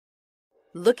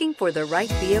Looking for the right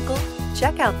vehicle?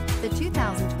 Check out the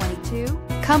 2022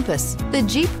 Compass. The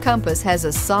Jeep Compass has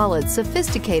a solid,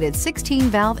 sophisticated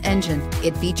 16-valve engine.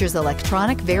 It features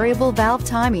electronic variable valve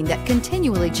timing that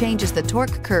continually changes the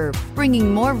torque curve,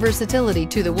 bringing more versatility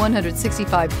to the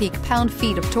 165 peak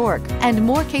pound-feet of torque and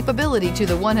more capability to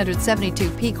the 172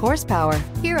 peak horsepower.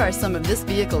 Here are some of this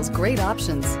vehicle's great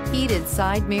options: heated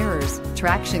side mirrors,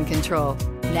 traction control,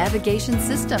 navigation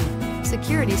system,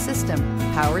 security system,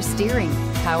 power steering,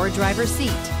 power driver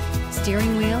seat,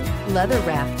 steering wheel leather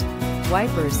wrapped,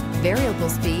 wipers, variable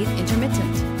speed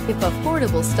intermittent. If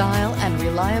affordable style and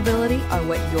reliability are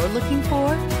what you're looking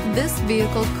for, this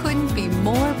vehicle couldn't be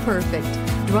more perfect.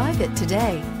 Drive it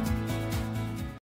today.